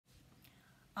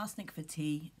Arsenic for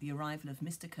Tea, The Arrival of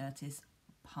Mr. Curtis,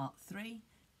 Part 3,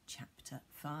 Chapter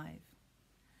 5.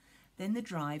 Then the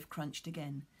drive crunched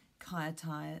again, car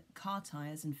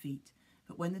tyres and feet,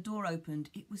 but when the door opened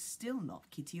it was still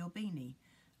not Kitty or Beanie.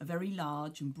 A very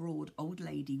large and broad old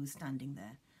lady was standing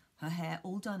there, her hair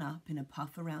all done up in a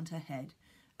puff around her head,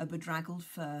 a bedraggled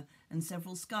fur and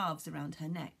several scarves around her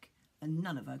neck, and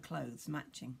none of her clothes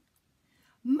matching.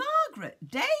 "Margaret!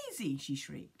 Daisy!" she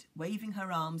shrieked, waving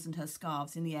her arms and her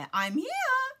scarves in the air. "I'm here!"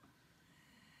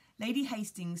 Lady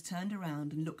Hastings turned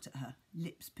around and looked at her,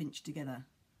 lips pinched together.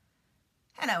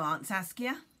 "Hello, Aunt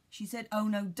Saskia," she said. "Oh,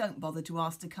 no, don't bother to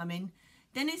ask to come in.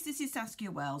 Dennis, this is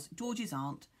Saskia Wells, George's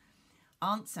aunt."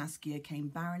 Aunt Saskia came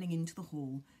barrelling into the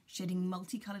hall, shedding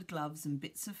multicoloured gloves and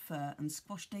bits of fur, and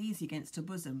squashed Daisy against her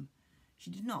bosom.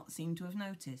 She did not seem to have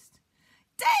noticed.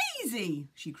 "Daisy!"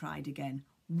 she cried again.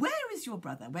 "Where is your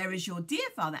brother? Where is your dear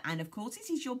father? And, of course, it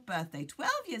is your birthday.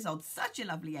 12 years old, such a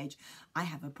lovely age. I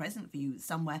have a present for you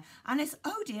somewhere, unless,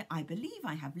 oh dear, I believe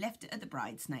I have left it at the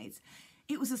bridesmaids.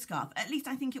 It was a scarf. At least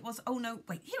I think it was. Oh, no,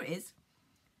 wait, here it is."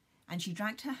 And she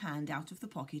dragged her hand out of the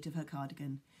pocket of her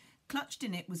cardigan. Clutched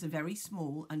in it was a very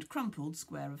small and crumpled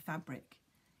square of fabric.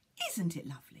 "Isn't it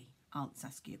lovely?" Aunt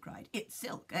Saskia cried. "It's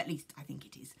silk. At least I think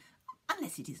it is,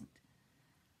 unless it isn't."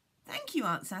 "Thank you,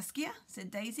 Aunt Saskia,"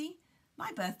 said Daisy.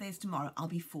 "My birthday is tomorrow. I'll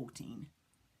be 14.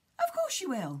 "Of course you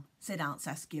will," said Aunt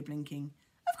Saskia, blinking.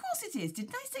 "Of course it is.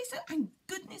 Didn't I say so? And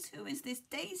goodness, who is this?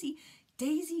 Daisy,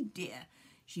 Daisy dear."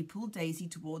 She pulled Daisy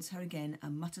towards her again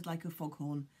and muttered like a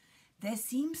foghorn, "There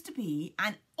seems to be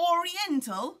an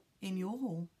Oriental in your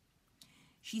hall."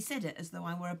 She said it as though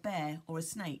I were a bear or a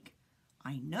snake.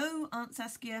 "I know, Aunt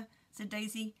Saskia," said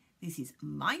Daisy. "This is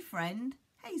my friend,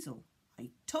 Hazel.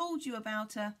 I told you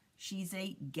about her. She's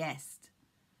a guest."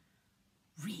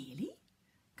 "Really?"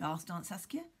 gasped Aunt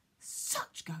Saskia.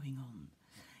 "Such going on.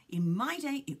 In my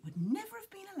day it would never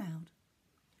have been allowed."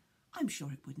 "I'm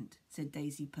sure it wouldn't," said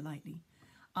Daisy politely.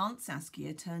 Aunt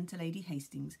Saskia turned to Lady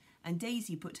Hastings, and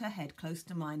Daisy put her head close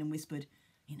to mine and whispered,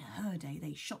 "In her day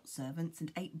they shot servants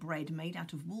and ate bread made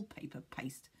out of wallpaper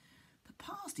paste. The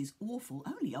past is awful.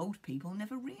 Only old people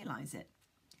never realise it."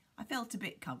 I felt a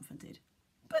bit comforted,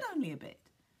 but only a bit.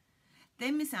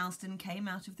 Then Miss Alston came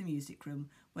out of the music room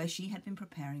where she had been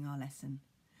preparing our lesson.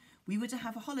 We were to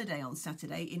have a holiday on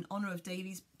Saturday in honour of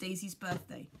Daisy's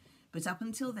birthday, but up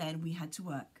until then we had to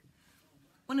work.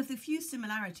 One of the few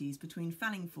similarities between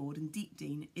Fallingford and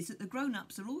Deepdean is that the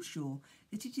grown-ups are all sure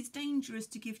that it is dangerous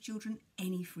to give children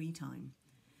any free time.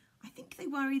 I think they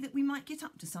worry that we might get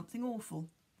up to something awful.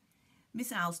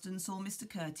 Miss Alston saw Mr.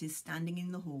 Curtis standing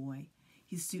in the hallway,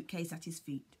 his suitcase at his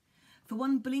feet. For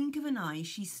one blink of an eye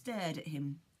she stared at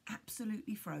him,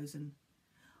 absolutely frozen.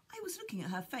 I was looking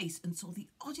at her face and saw the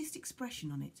oddest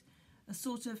expression on it, a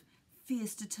sort of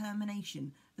fierce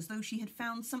determination, as though she had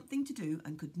found something to do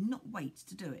and could not wait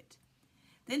to do it.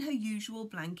 Then her usual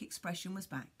blank expression was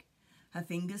back. Her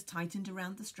fingers tightened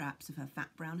around the straps of her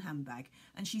fat brown handbag,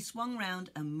 and she swung round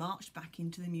and marched back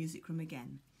into the music room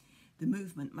again. The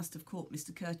movement must have caught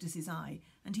Mr. Curtis's eye,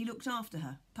 and he looked after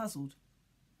her, puzzled.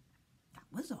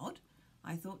 That was odd,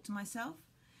 I thought to myself.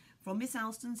 From Miss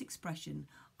Alston's expression,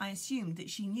 I assumed that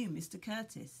she knew Mr.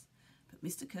 Curtis, but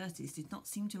Mr. Curtis did not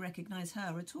seem to recognise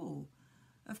her at all.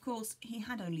 Of course, he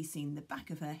had only seen the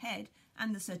back of her head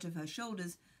and the set of her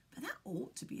shoulders, but that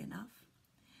ought to be enough.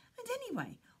 And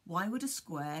anyway, why would a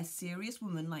square, serious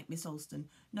woman like Miss Alston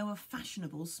know a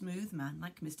fashionable, smooth man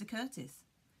like Mr. Curtis?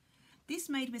 This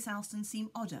made Miss Alston seem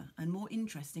odder and more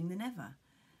interesting than ever,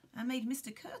 and made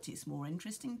Mr. Curtis more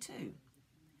interesting too.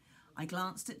 I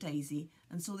glanced at Daisy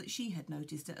and saw that she had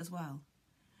noticed it as well.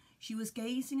 She was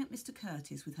gazing at Mr.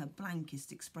 Curtis with her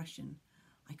blankest expression.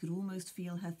 I could almost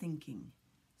feel her thinking,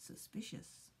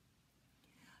 suspicious.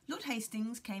 Lord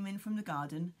Hastings came in from the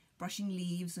garden, brushing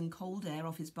leaves and cold air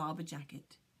off his Barber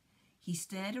jacket. He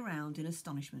stared around in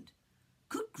astonishment.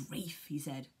 "Good grief," he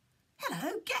said.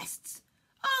 "Hello, guests!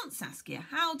 Aunt Saskia,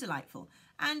 how delightful!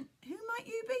 And who might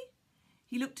you be?"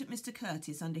 He looked at Mr.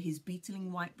 Curtis under his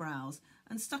beetling white brows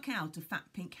and stuck out a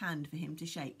fat pink hand for him to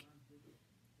shake.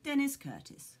 "Dennis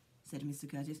Curtis," said Mr.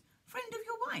 Curtis. "Friend of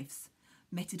your wife's.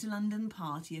 Met at a London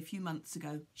party a few months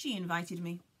ago. She invited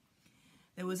me."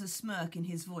 There was a smirk in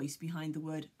his voice behind the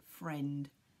word friend.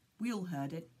 We all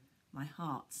heard it. My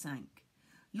heart sank.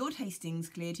 Lord Hastings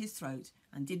cleared his throat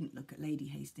and didn't look at Lady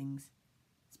Hastings.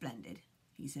 "Splendid,"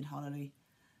 he said hollowly.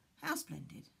 "How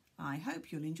splendid. I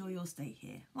hope you'll enjoy your stay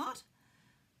here. What?"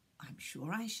 "I'm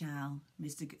sure I shall."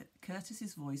 Mr.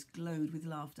 Curtis's voice glowed with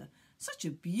laughter. "Such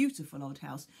a beautiful old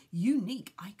house.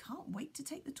 Unique. I can't wait to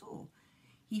take the tour."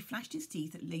 He flashed his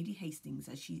teeth at Lady Hastings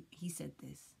as he said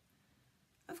this.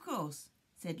 "Of course,"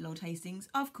 said Lord Hastings.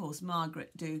 Of course,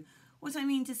 Margaret do. What I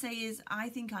mean to say is, I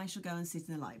think I shall go and sit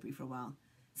in the library for a while.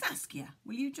 Saskia,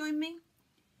 will you join me?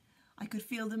 I could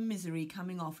feel the misery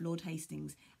coming off Lord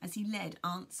Hastings as he led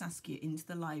Aunt Saskia into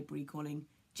the library, calling,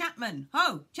 "Chapman!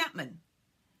 Ho, Chapman!"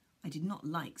 I did not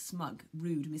like smug,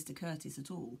 rude Mr. Curtis at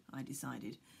all, I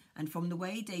decided, and from the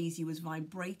way Daisy was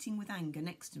vibrating with anger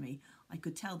next to me, I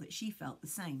could tell that she felt the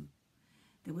same.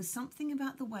 There was something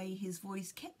about the way his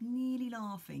voice kept nearly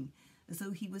laughing, as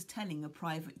though he was telling a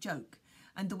private joke,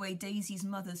 and the way Daisy's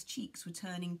mother's cheeks were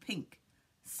turning pink.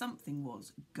 Something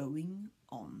was going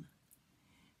on.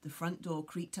 The front door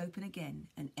creaked open again,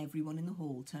 and everyone in the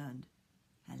hall turned.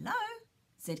 "Hello,"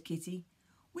 said Kitty.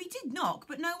 "We did knock,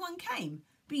 but no one came.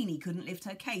 Beanie couldn't lift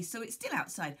her case, so it's still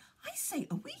outside. I say,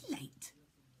 are we late?"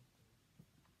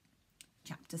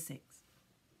 Chapter 6.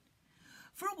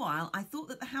 For a while I thought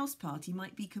that the house party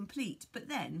might be complete, but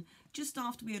then, just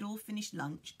after we had all finished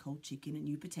lunch, cold chicken and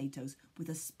new potatoes, with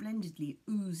a splendidly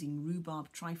oozing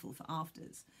rhubarb trifle for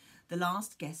afters, the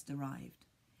last guest arrived.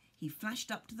 He flashed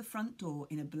up to the front door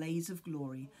in a blaze of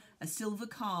glory, a silver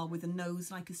car with a nose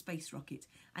like a space rocket,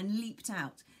 and leaped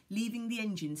out, leaving the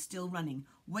engine still running,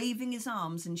 waving his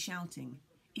arms and shouting.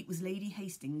 It was Lady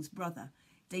Hastings' brother,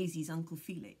 Daisy's Uncle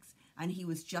Felix, and he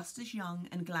was just as young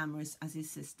and glamorous as his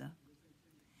sister.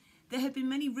 There had been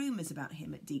many rumours about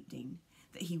him at Deepdene,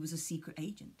 that he was a secret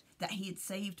agent, that he had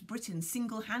saved Britain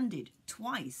single-handed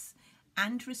twice,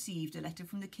 and received a letter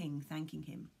from the king thanking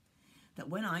him. That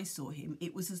when I saw him,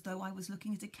 it was as though I was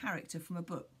looking at a character from a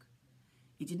book.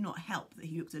 It did not help that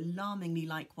he looked alarmingly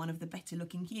like one of the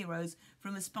better-looking heroes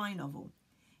from a spy novel.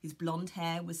 His blonde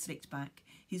hair was slicked back,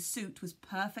 his suit was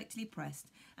perfectly pressed,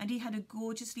 and he had a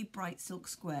gorgeously bright silk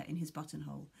square in his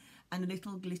buttonhole, and a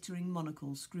little glittering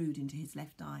monocle screwed into his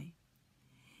left eye.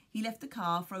 He left the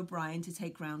car for O'Brien to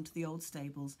take round to the old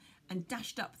stables, and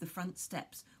dashed up the front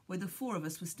steps where the four of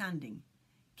us were standing,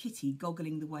 Kitty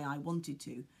goggling the way I wanted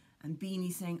to, and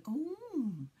Beanie saying,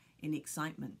 "Ooh," in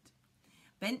excitement.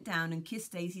 Bent down and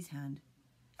kissed Daisy's hand.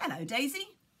 "Hello,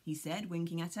 Daisy," he said,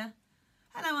 winking at her.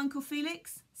 "Hello, Uncle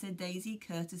Felix," said Daisy,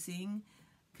 curtsying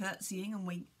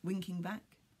and winking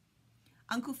back.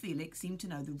 Uncle Felix seemed to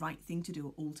know the right thing to do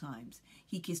at all times.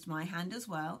 He kissed my hand as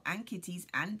well, and Kitty's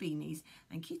and Beanie's,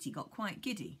 and Kitty got quite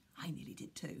giddy. I nearly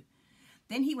did too.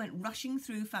 Then he went rushing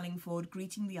through Fallingford,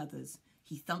 greeting the others.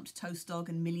 He thumped Toast Dog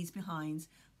and Millie's behinds,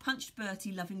 punched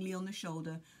Bertie lovingly on the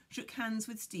shoulder, shook hands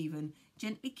with Stephen,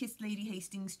 gently kissed Lady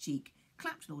Hastings' cheek,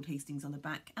 clapped Lord Hastings on the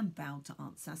back, and bowed to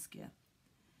Aunt Saskia.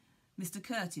 Mr.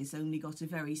 Curtis only got a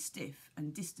very stiff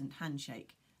and distant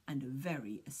handshake, and a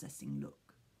very assessing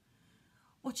look.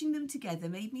 Watching them together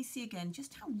made me see again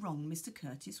just how wrong Mr.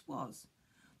 Curtis was.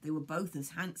 They were both as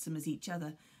handsome as each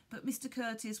other, but Mr.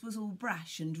 Curtis was all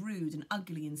brash and rude and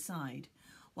ugly inside,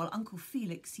 while Uncle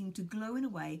Felix seemed to glow in a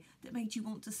way that made you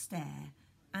want to stare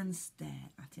and stare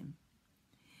at him.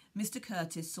 Mr.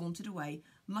 Curtis sauntered away,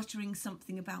 muttering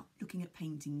something about looking at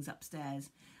paintings upstairs,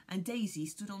 and Daisy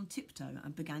stood on tiptoe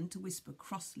and began to whisper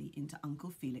crossly into Uncle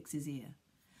Felix's ear.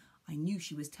 I knew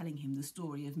she was telling him the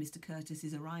story of Mr.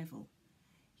 Curtis's arrival.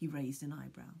 He raised an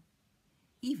eyebrow.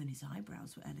 Even his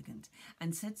eyebrows were elegant,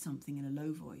 and said something in a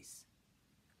low voice.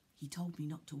 "He told me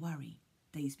not to worry,"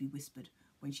 Daisy whispered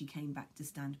when she came back to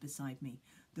stand beside me,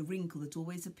 the wrinkle that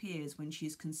always appears when she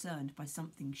is concerned by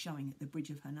something showing at the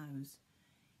bridge of her nose.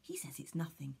 "He says it's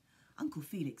nothing. Uncle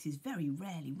Felix is very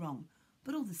rarely wrong,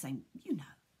 but all the same, you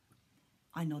know."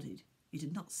 I nodded. It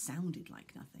had not sounded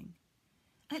like nothing.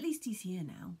 "At least he's here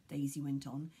now," Daisy went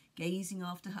on, gazing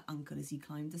after her uncle as he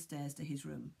climbed the stairs to his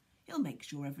room. "He'll make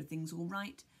sure everything's all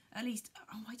right. At least,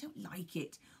 oh, I don't like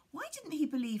it. Why didn't he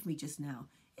believe me just now?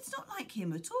 It's not like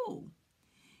him at all."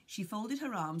 She folded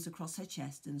her arms across her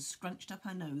chest and scrunched up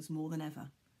her nose more than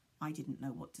ever. I didn't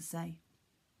know what to say.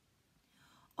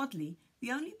 Oddly,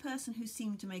 the only person who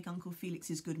seemed to make Uncle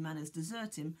Felix's good manners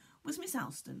desert him was Miss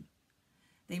Alston.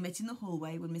 They met in the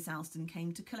hallway when Miss Alston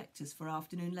came to collect us for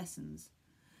afternoon lessons.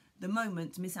 The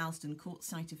moment Miss Alston caught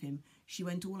sight of him, she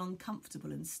went all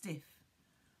uncomfortable and stiff.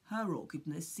 Her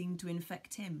awkwardness seemed to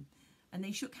infect him, and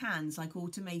they shook hands like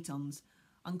automatons,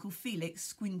 Uncle Felix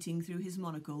squinting through his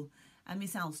monocle, and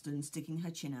Miss Alston sticking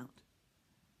her chin out.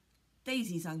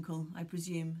 "Daisy's uncle, I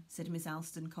presume," said Miss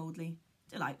Alston coldly.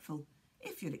 "Delightful.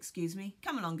 If you'll excuse me.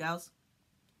 Come along, girls."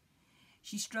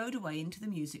 She strode away into the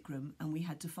music room, and we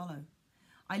had to follow.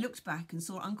 I looked back and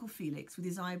saw Uncle Felix with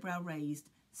his eyebrow raised,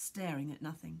 staring at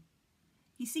nothing.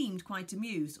 He seemed quite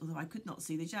amused, although I could not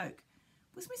see the joke.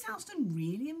 Was Miss Alston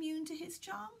really immune to his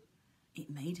charm?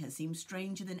 It made her seem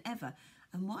stranger than ever,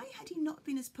 and why had he not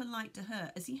been as polite to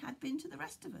her as he had been to the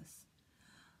rest of us?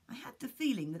 I had the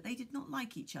feeling that they did not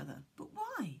like each other, but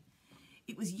why?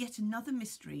 was yet another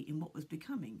mystery in what was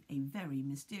becoming a very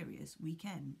mysterious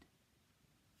weekend.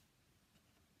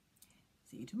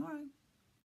 See you tomorrow.